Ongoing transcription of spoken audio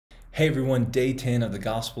Hey everyone, day 10 of the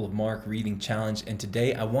Gospel of Mark reading challenge, and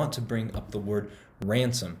today I want to bring up the word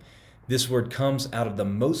ransom. This word comes out of the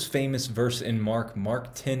most famous verse in Mark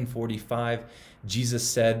 10:45. Jesus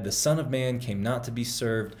said, "The Son of Man came not to be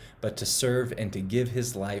served, but to serve and to give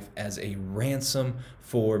his life as a ransom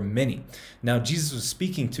for many." Now, Jesus was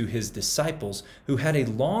speaking to his disciples who had a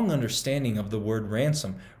long understanding of the word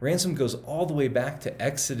ransom. Ransom goes all the way back to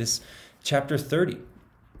Exodus chapter 30.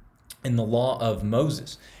 In the law of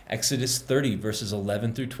Moses, Exodus 30 verses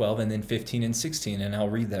 11 through 12 and then 15 and 16, and I'll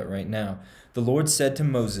read that right now. The Lord said to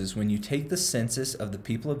Moses, "When you take the census of the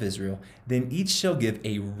people of Israel, then each shall give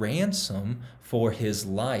a ransom for his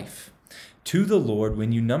life to the Lord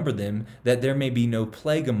when you number them, that there may be no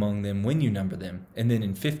plague among them when you number them." And then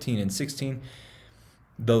in 15 and 16,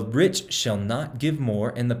 "The rich shall not give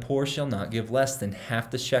more, and the poor shall not give less than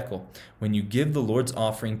half the shekel, when you give the Lord's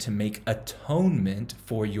offering to make atonement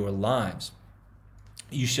for your lives.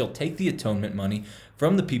 You shall take the atonement money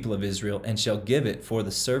from the people of Israel, and shall give it for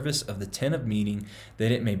the service of the tent of meeting,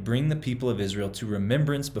 that it may bring the people of Israel to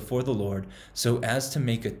remembrance before the Lord, so as to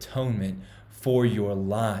make atonement for your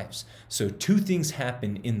lives." So two things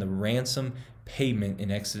happen in the ransom payment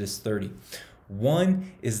in Exodus 30.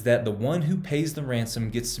 One is that the one who pays the ransom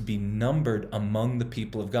gets to be numbered among the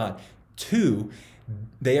people of God. Two,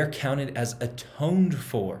 they are counted as atoned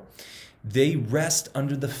for. They rest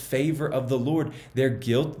under the favor of the Lord. Their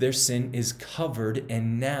guilt, their sin is covered,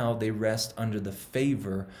 and now they rest under the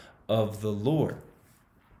favor of the Lord.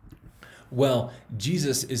 Well,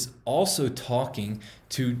 Jesus is also talking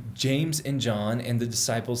to James and John and the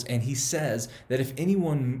disciples, and he says that if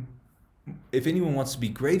anyone wants to be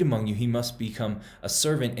great among you, he must become a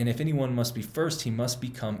servant. And if anyone must be first, he must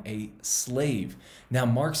become a slave. Now,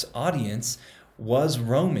 Mark's audience was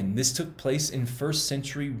Roman. This took place in the first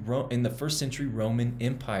century Roman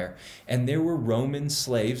Empire. And there were Roman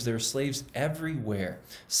slaves. There were slaves everywhere.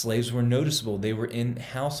 Slaves were noticeable. They were in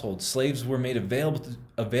households. Slaves were made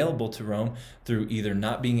available to Rome through either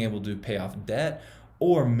not being able to pay off debt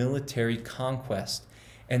or military conquest.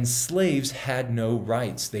 And slaves had no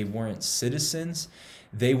rights. They weren't citizens.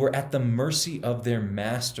 They were at the mercy of their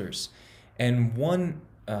masters. And one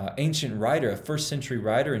ancient writer, a first century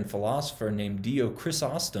writer and philosopher named Dio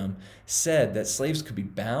Chrysostom, said that slaves could be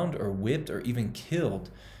bound or whipped or even killed,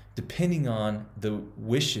 depending on the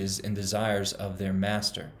wishes and desires of their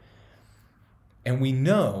master. And we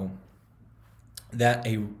know that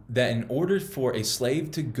in order for a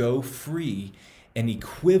slave to go free, an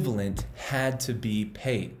equivalent had to be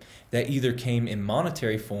paid. That either came in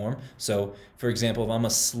monetary form. So, for example, if I'm a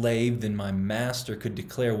slave, then my master could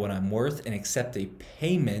declare what I'm worth and accept a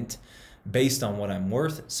payment based on what I'm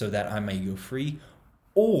worth so that I may go free.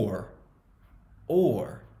 Or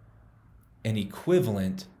an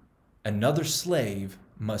equivalent, another slave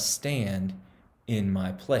must stand in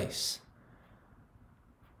my place.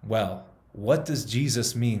 Well, what does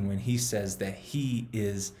Jesus mean when he says that he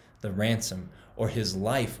is the ransom, or his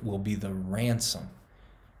life will be the ransom?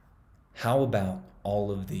 How about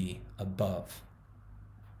all of the above?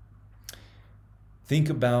 Think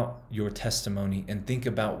about your testimony and think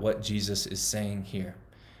about what Jesus is saying here.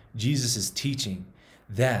 Jesus is teaching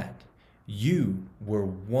that you were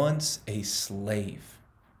once a slave.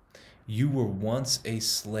 You were once a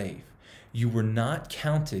slave. You were not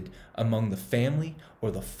counted among the family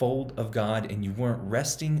or the fold of God, and you weren't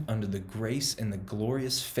resting under the grace and the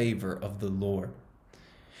glorious favor of the Lord.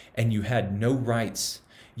 And you had no rights.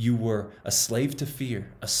 You were a slave to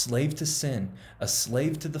fear, a slave to sin, a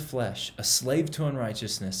slave to the flesh, a slave to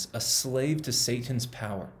unrighteousness, a slave to Satan's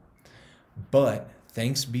power. But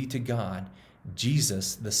thanks be to God,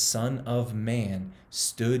 Jesus, the Son of Man,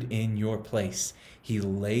 stood in your place. He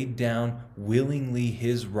laid down willingly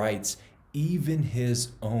his rights, even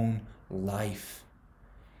his own life,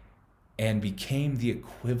 and became the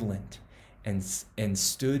equivalent and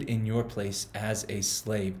stood in your place as a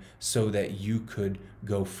slave so that you could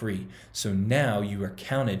go free. So now you are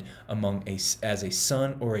counted as a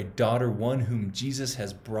son or a daughter, one whom Jesus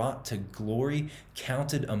has brought to glory,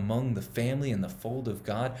 counted among the family and the fold of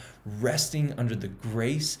God, resting under the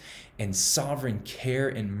grace and sovereign care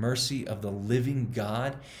and mercy of the living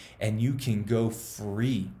God, and you can go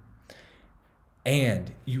free.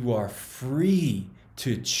 And you are free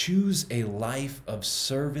to choose a life of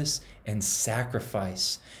service and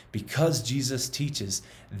sacrifice, because Jesus teaches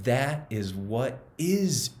that is what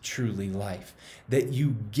is truly life, that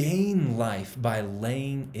you gain life by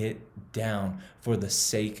laying it down for the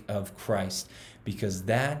sake of Christ, because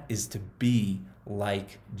that is to be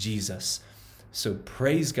like Jesus. So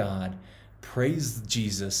praise God, praise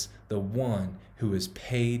Jesus, the one who has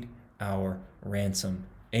paid our ransom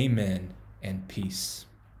Amen and peace.